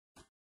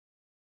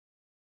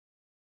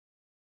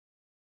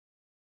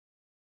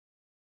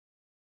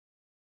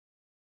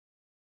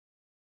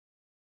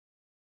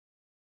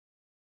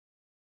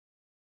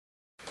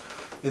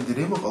In the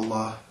name of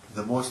Allah,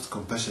 the most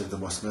compassionate, the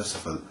most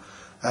merciful,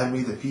 and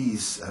may the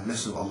peace and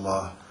blessing of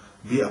Allah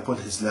be upon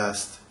His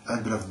last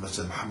and beloved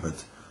Messenger Muhammad,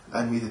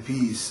 and may the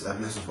peace and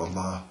blessing of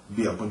Allah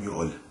be upon you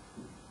all.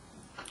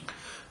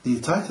 The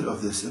title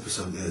of this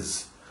episode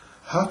is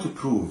How to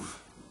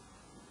Prove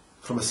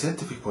from a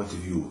scientific point of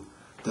view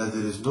that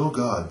there is no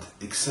God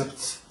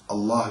except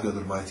Allah God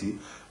Almighty,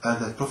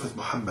 and that Prophet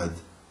Muhammad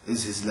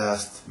is His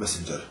last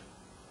messenger.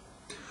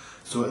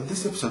 So in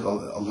this episode,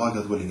 Allah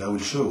God willing, I will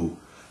show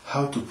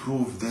how to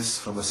prove this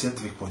from a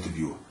scientific point of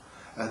view.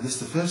 And this is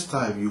the first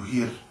time you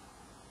hear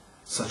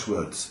such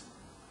words.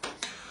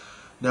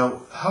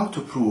 Now, how to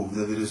prove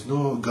that there is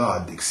no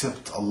God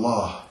except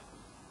Allah,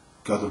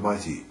 God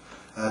Almighty,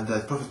 and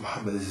that Prophet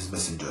Muhammad is His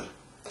messenger.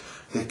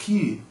 The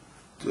key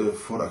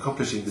for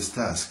accomplishing this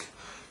task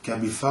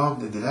can be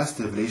found in the last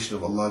revelation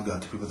of Allah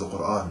God to people of the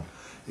Quran,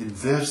 in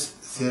verse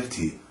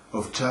 30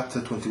 of chapter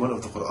 21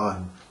 of the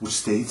Quran, which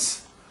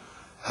states,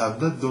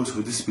 "Have not those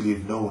who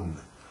disbelieve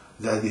known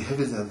that the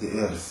heavens and the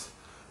earth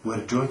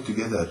were joined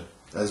together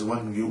as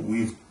one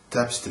weaved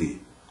tapestry,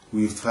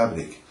 weaved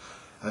fabric,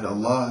 and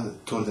Allah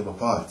tore them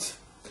apart.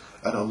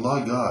 And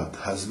Allah God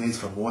has made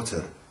from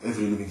water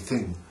every living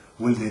thing.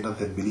 Will they not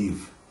then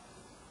believe?"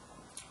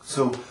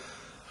 So,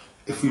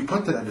 if we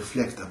ponder and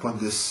reflect upon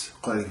this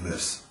Quranic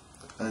verse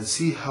and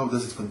see how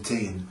does it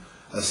contain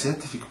a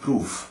scientific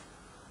proof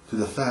to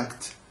the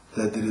fact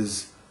that there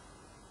is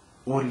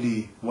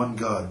only one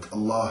God,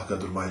 Allah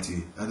God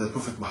Almighty, and that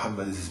Prophet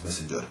Muhammad is His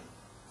messenger.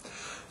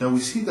 Now we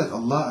see that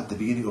Allah at the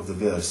beginning of the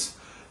verse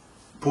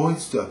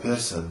points to a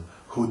person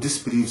who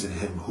disbelieves in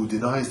Him, who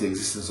denies the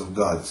existence of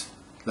God,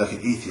 like an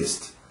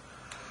atheist.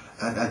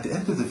 And at the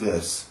end of the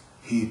verse,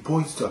 He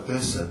points to a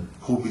person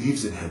who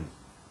believes in Him.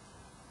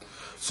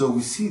 So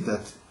we see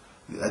that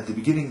at the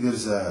beginning there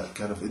is a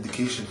kind of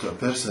indication to a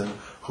person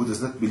who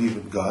does not believe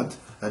in God,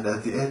 and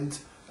at the end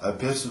a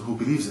person who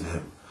believes in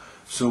Him.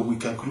 So we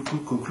can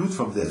conclude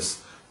from this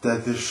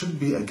that there should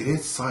be a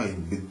great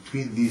sign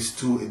between these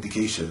two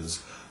indications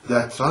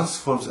that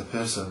transforms a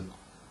person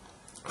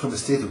from a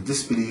state of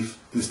disbelief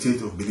to a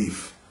state of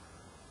belief.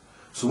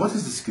 So what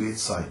is this great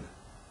sign?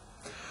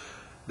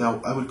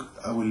 Now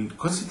I will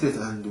concentrate,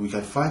 and we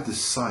can find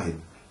this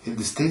sign in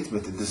the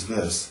statement in this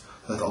verse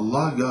that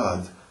Allah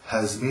God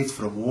has made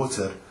from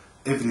water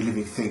every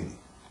living thing.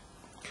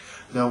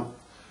 Now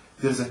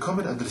there is a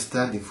common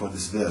understanding for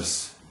this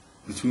verse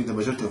between the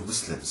majority of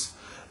Muslims,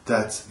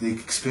 that they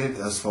explain it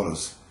as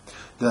follows: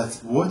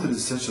 that water is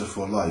essential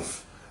for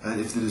life, and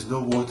if there is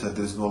no water,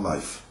 there is no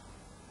life.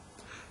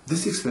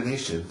 This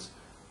explanation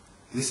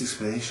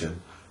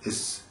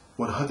is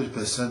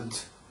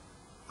 100%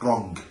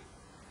 wrong.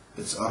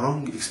 It's a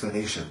wrong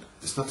explanation.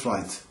 It's not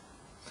right.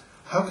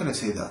 How can I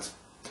say that?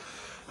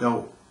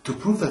 Now, to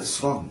prove that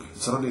it's wrong,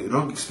 it's a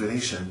wrong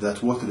explanation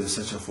that water is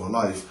essential for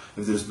life.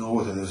 If there is no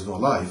water, there is no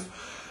life.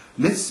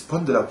 Let's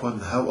ponder upon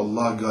how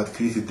Allah God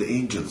created the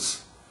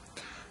angels.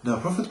 Now,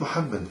 Prophet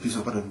Muhammad, peace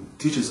upon him,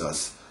 teaches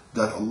us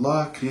that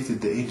Allah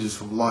created the angels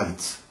from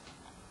light.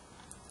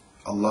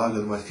 Allah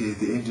God created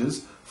the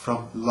angels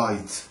from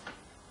light.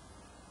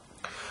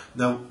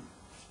 Now,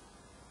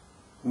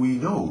 we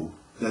know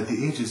that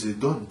the angels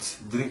don't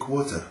drink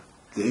water.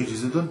 The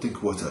angels don't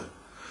drink water.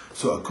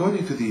 So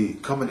according to the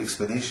common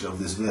explanation of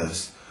this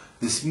verse,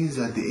 this means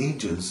that the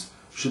angels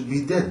should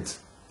be dead.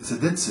 It's a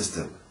dead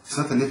system. It's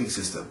not a living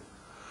system.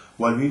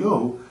 While we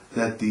know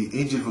that the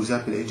angel, for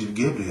example, Angel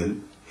Gabriel,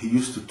 he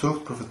used to talk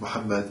to Prophet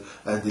Muhammad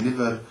and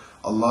deliver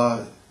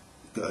Allah,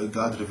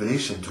 God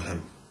revelation to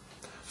him.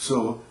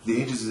 So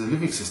the angels is a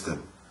living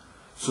system.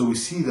 So we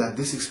see that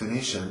this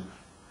explanation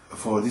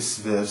for this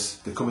verse,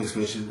 the common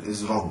explanation,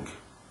 is wrong.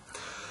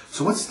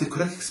 So what's the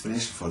correct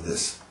explanation for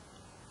this?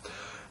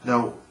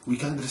 Now we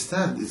can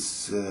understand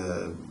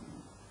the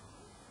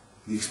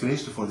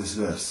explanation for this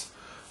verse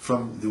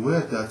from the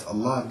word that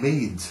Allah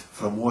made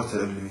from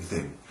water every living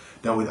thing.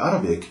 Now in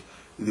Arabic,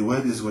 the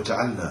word is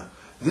وَجَعَلْنَا.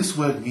 This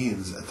word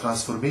means a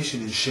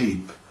transformation in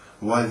shape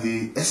while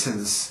the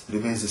essence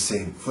remains the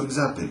same. For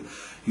example,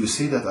 you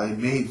say that I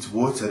made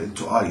water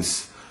into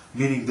ice,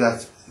 meaning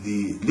that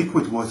the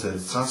liquid water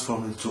is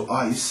transformed into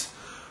ice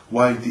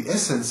while the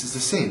essence is the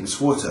same, it's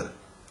water.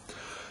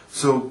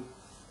 So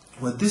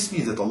what this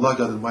means, that Allah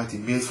God Almighty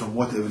made from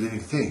water every living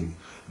thing,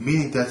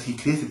 meaning that He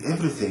created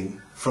everything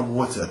from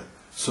water.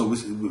 So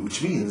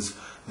which means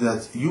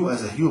that you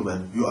as a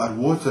human, you are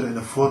water in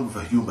the form of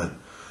a human.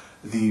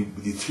 The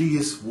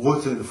trees,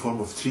 water in the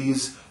form of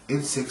trees,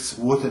 insects,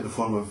 water in the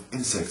form of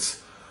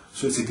insects.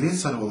 So it's a great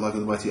sign of Allah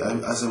God Almighty,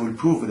 as I will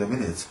prove in a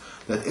minute,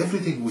 that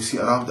everything we see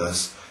around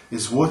us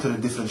is water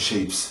in different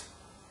shapes.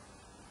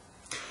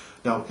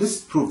 Now let's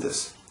prove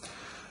this.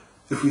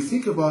 If we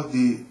think about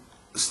the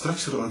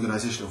structural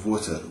organization of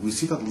water, we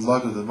see that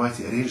Allah God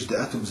Almighty arranged the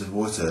atoms in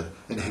water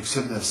in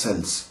hexagonal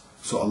cells.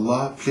 So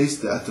Allah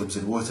placed the atoms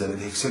in water in a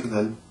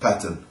hexagonal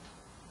pattern.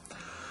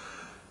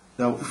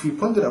 Now if we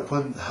ponder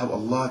upon how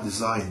Allah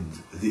designed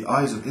the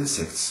eyes of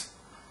insects,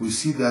 we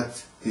see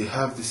that they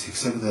have this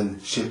hexagonal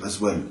shape as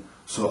well.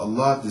 So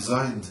Allah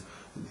designed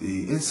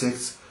the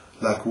insects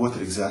like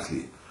water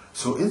exactly.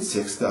 So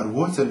insects, they are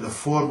water in the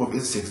form of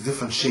insects,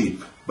 different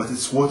shape, but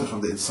it's water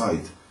from the inside.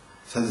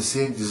 It has the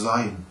same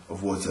design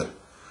of water.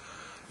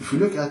 If you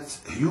look at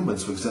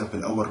humans, for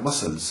example, our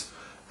muscles,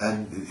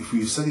 and if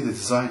we study the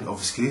design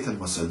of skeletal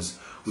muscles,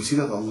 we see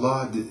that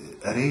Allah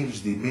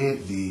arranged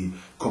the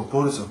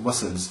components of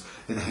muscles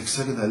in a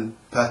hexagonal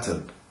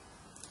pattern,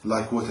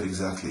 like water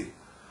exactly.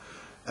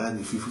 And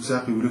if we, for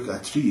example, we look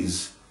at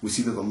trees, we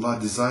see that Allah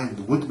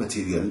designed wood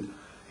material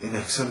in a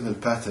hexagonal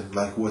pattern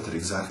like water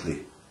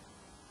exactly.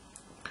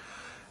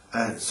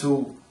 And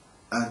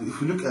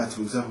if we look at,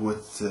 for example,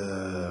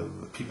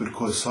 what people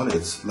call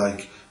solids,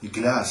 like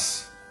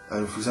glass,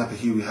 and for example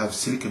here we have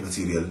silicon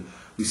material,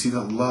 we see that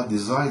Allah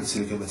designed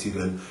silicon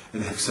material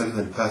in a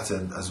hexagonal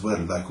pattern as well,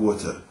 like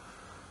water.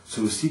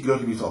 So we see,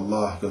 glory be to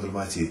Allah, God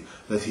Almighty,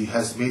 that He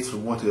has made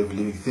from water every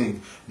living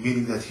thing,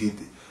 meaning that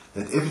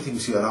everything we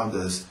see around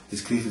us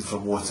is created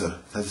from water,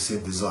 it has the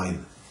same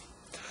design.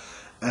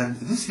 And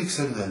this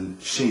hexagonal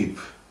shape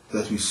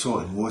that we saw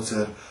in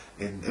water,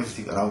 in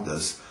everything around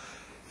us,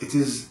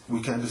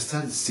 we can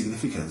understand its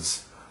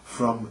significance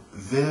from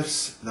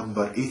verse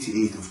number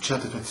 88 of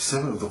chapter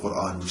 27 of the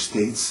Quran, which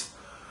states,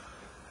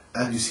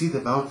 "And you see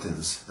the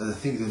mountains, and I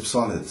think them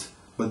solid,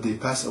 but they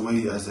pass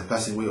away as the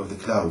passing away of the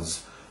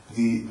clouds,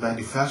 the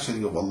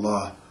manufacturing of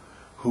Allah,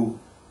 who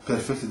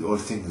perfected all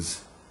things.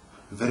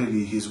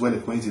 Verily, He is well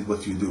acquainted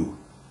what you do."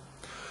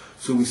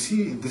 So we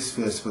see in this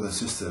verse,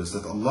 brothers and sisters,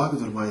 that Allah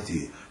God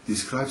Almighty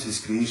describes His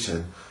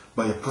creation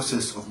by a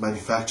process of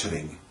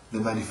manufacturing, the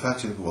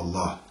manufacturing of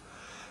Allah.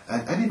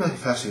 And any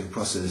manufacturing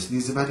process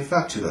needs a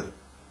manufacturer,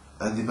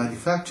 and the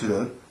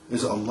manufacturer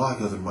is Allah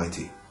God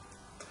Almighty.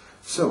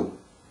 So,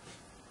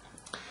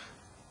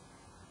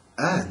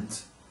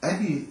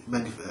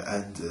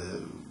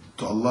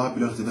 to Allah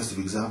belongs the best of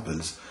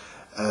examples.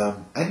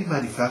 Any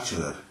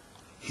manufacturer,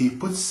 he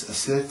puts a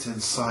certain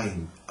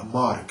sign, a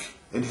mark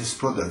in his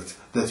product,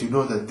 that you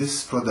know that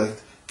this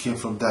product came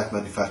from that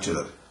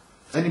manufacturer.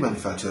 Any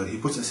manufacturer, he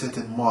puts a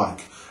certain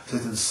mark, a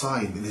certain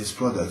sign in his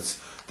products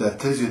that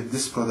tells you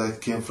this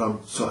product came from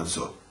so and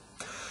so.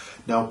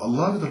 Now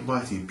Allah God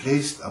Almighty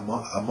placed a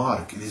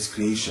mark in His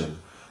creation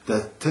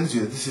that tells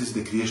you that this is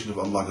the creation of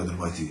Allah God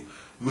Almighty,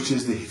 which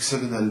is the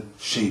hexagonal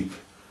shape.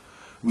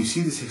 We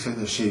see this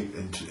hexagonal shape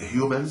in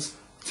humans,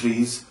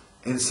 trees,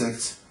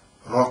 insects,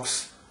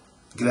 rocks,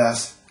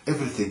 glass,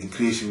 everything in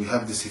creation. We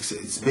have this,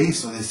 it's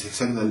based on this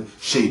hexagonal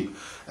shape,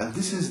 and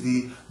this is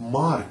the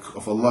mark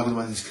of Allah God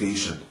Almighty's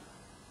creation.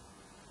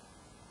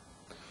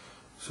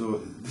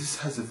 So this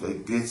has a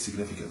great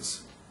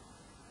significance.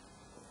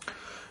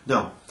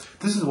 Now,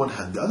 this is one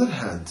hand. The other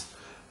hand,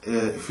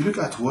 if you look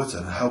at water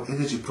and how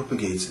energy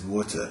propagates in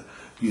water,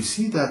 you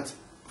see that,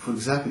 for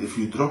example, if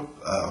you drop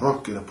a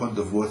rock in a pond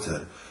of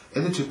water,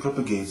 energy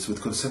propagates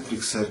with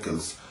concentric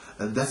circles,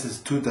 and that is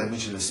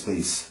two-dimensional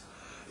space.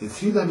 In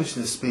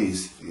three-dimensional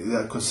space, there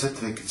are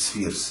concentric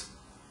spheres.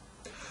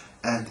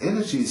 And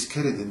energy is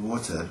carried in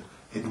water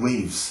in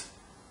waves.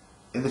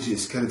 Energy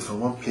is carried from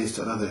one place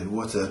to another in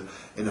water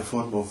in a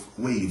form of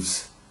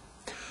waves.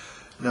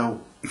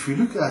 Now, if you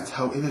look at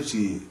how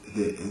energy,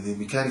 the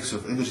mechanics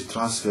of energy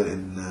transfer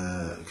in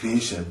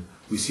creation,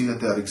 we see that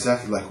they are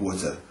exactly like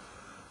water.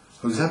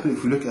 For example,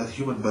 if we look at the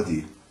human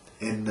body,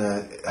 in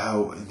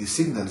how the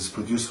signals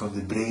produced from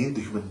the brain,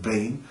 the human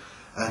brain,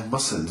 and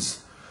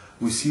muscles,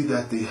 we see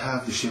that they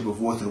have the shape of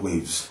water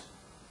waves,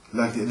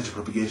 like the energy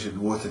propagation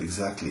in water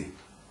exactly.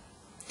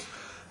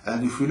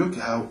 And if we look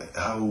at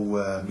how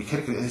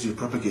mechanical energy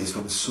propagates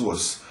from its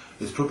source,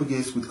 it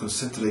propagates with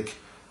concentric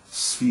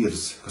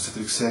spheres,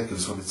 concentric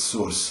circles from its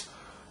source,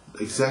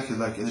 exactly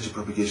like energy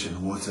propagation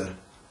in water.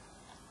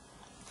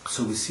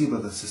 So we see,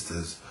 brothers and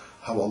sisters,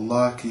 how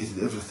Allah created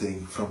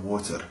everything from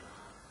water.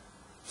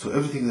 So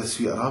everything that we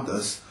see around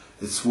us,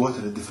 it's water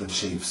in different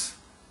shapes.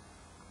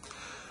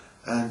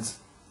 And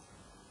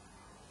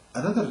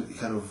another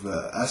kind of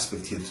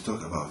aspect here to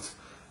talk about,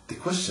 the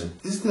question,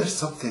 is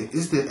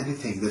there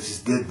anything that is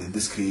dead in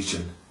this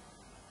creation?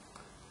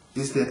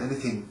 Is there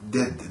anything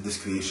dead in this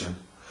creation?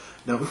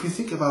 Now, if we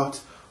think about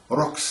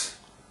rocks,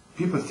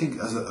 people think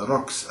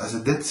rocks as a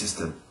dead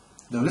system.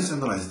 Now, let's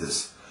analyze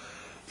this.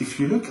 If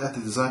you look at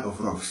the design of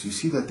rocks, you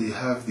see that they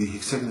have the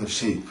hexagonal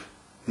shape.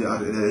 They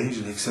are arranged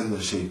in hexagonal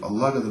shape.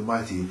 Allah God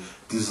Almighty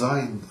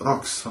designed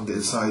rocks from the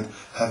inside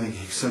having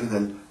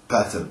hexagonal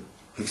pattern,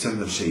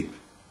 hexagonal shape.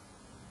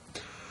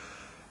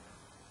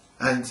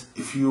 And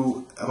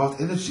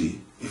about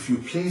energy, if you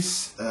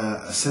place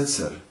a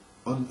sensor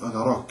on a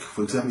rock,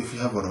 for example, if you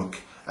have a rock,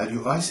 and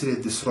you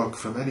isolate this rock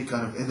from any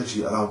kind of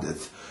energy around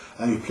it,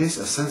 and you place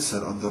a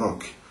sensor on the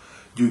rock,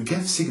 you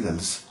get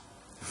signals,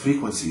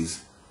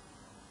 frequencies.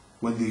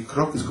 When the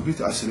rock is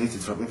completely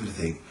isolated from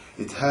everything,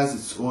 it has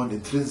its own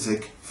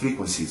intrinsic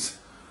frequencies.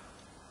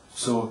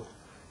 So,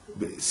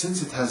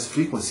 since it has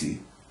frequency,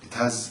 it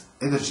has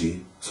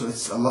energy, so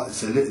it's a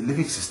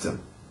living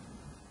system.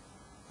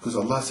 Because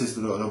Allah says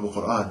in the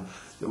Quran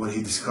that when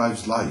He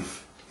describes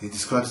life, He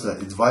describes that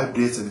it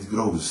vibrates and it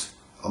grows.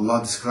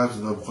 Allah describes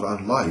in the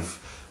Quran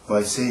life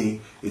by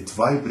saying it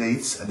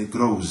vibrates and it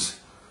grows.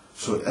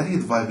 So any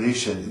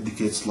vibration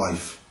indicates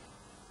life.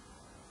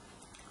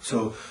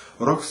 So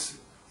rocks,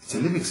 it's a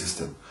living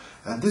system.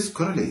 And this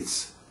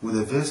correlates with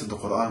a verse in the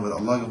Quran where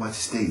Allah Almighty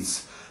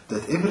states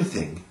that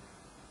everything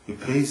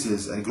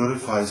praises and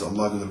glorifies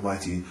Allah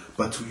Almighty,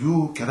 but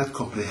you cannot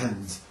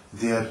comprehend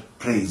their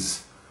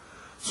praise.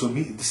 So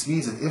this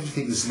means that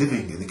everything is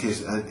living in the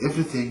case, and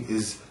everything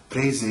is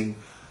praising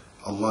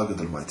Allah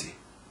Almighty.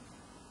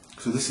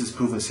 So this is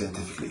proven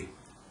scientifically.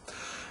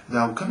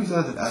 Now coming to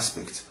another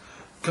aspect,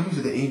 coming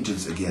to the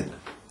angels again.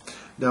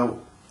 Now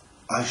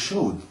I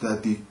showed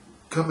that the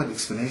common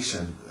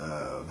explanation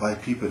by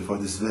people for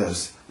this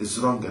verse is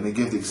wrong, and I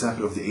gave the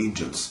example of the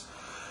angels.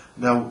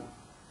 Now,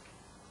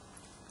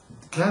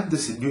 can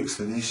this new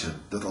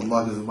explanation that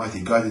Allah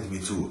Almighty guided me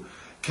to,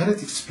 can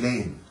it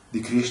explain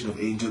the creation of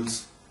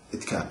angels?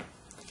 It can.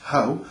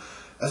 How?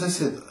 As I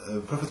said,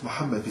 Prophet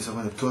Muhammad peace be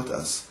upon him taught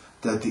us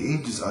that the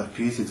angels are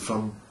created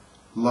from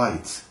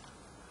light.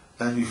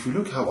 And if you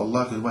look how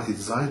Allah Almighty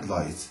designed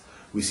light,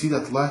 we see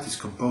that light is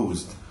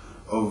composed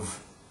of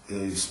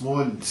a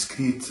small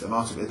discrete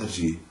amount of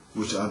energy,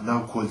 which are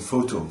now called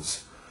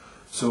photons.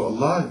 So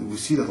we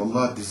see that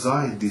Allah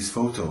designed these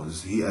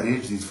photons, He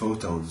arranged these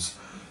photons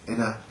in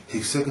a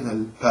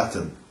hexagonal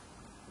pattern,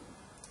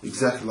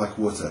 exactly like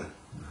water.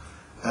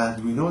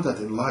 And we know that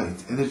in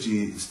light,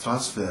 energy is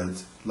transferred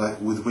like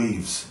with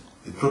waves.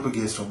 It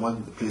propagates from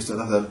one place to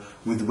another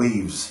with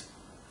waves.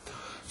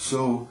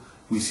 So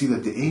we see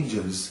that the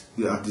angels,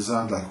 they are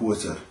designed like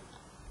water.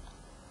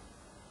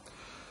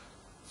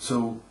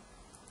 So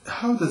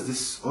how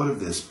does all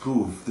of this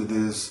prove that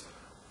there is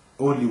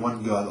only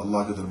one God,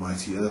 Allah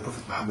Almighty, and the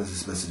Prophet Muhammad is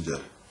His messenger?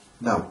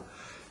 Now,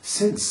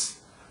 since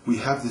we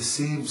have the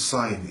same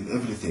sign in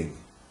everything,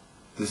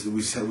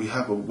 we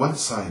have one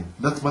sign,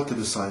 not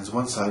multiple signs,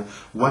 one sign,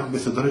 one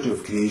methodology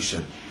of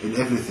creation in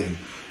everything.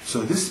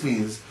 So this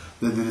means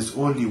that there is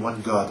only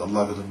one God,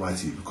 Allah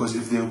Almighty. Because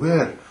if there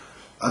were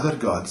other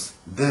gods,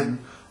 then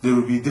there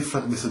would be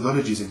different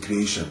methodologies in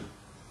creation,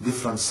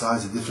 different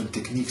signs and different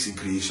techniques in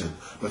creation.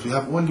 But we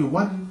have only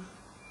one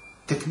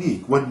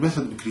technique, one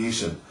method in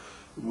creation,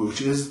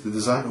 which is the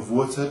design of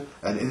water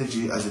and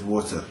energy as in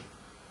water.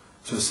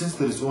 So since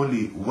there is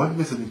only one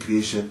method in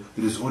creation,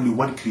 there is only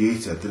one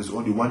creator, there is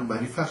only one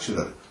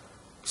manufacturer.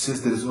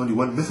 Since there is only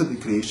one method in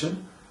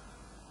creation,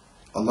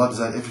 Allah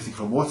designed everything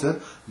from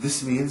water,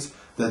 this means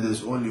that there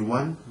is only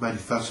one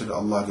manufacturer,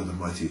 Allah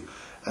Almighty.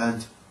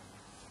 And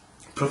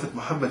Prophet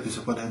Muhammad peace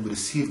upon him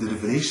received the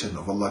revelation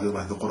of Allah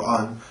Almighty, the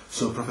Quran,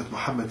 so Prophet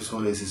Muhammad peace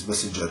upon him is His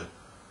messenger.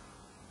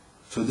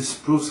 So this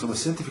proves from a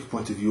scientific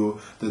point of view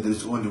that there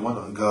is only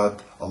one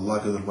God, Allah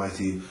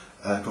Almighty,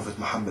 and Prophet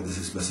Muhammad is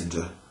His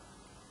messenger.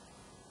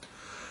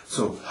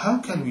 So how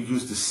can we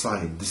use this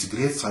sign, this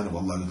great sign of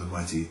Allah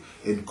Almighty,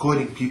 in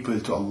calling people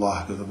to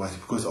Allah Almighty?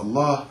 Because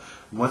Allah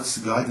wants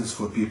guidance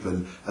for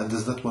people and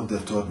does not want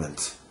their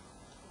torment.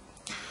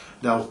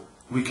 Now,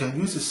 we can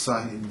use this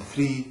sign in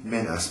three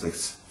main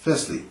aspects.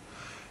 Firstly,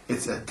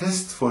 it's a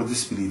test for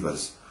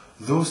disbelievers,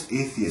 those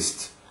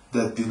atheists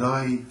that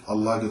deny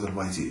Allah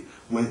Almighty.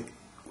 When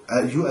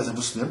you as a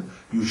Muslim,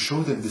 you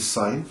show them this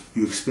sign,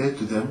 you explain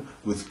to them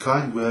with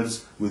kind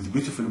words, with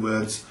beautiful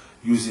words,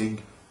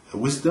 using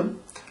wisdom,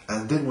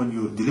 and then when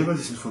you deliver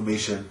this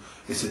information,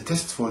 it's a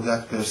test for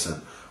that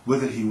person,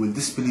 whether he will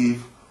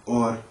disbelieve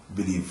or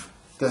believe.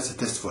 That's a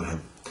test for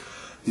him.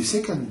 The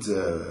second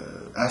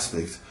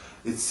aspect,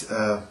 it's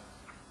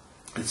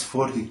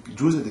for the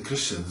Jews and the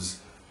Christians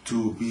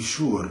to be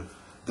sure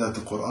that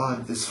the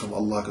Quran is from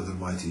Allah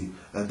Almighty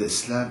and the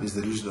Islam is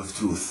the religion of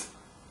truth,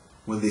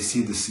 when they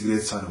see this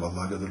great sign of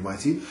Allah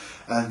Almighty.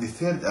 And the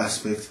third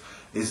aspect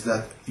is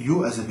that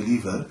you as a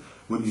believer,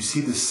 when you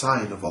see this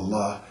sign of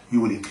Allah,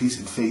 you will increase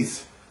in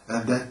faith,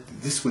 and that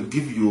this will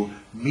give you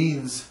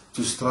means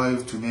to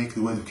strive to make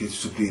the word of Creator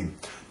supreme.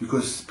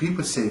 Because some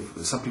people say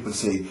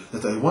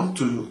that I want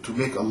to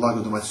make Allah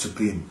Almighty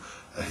supreme,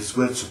 His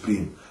word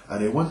supreme,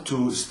 and I want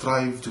to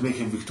strive to make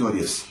Him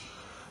victorious.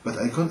 But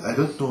I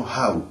don't know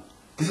how.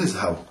 This is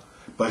how.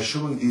 By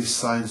showing these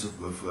signs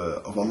of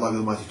Allah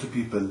Almighty to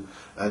people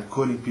and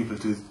calling people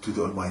to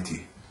the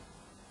Almighty.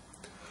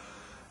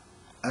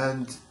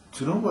 And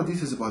to know more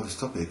details about this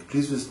topic,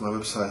 please visit my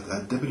website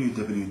at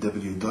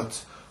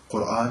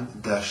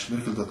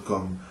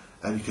www.quran-miracle.com,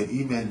 and you can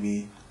email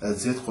me at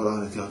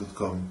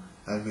zaidquran@yahoo.com,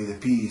 and may the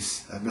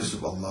peace and mercy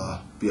of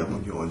Allah be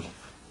upon you all.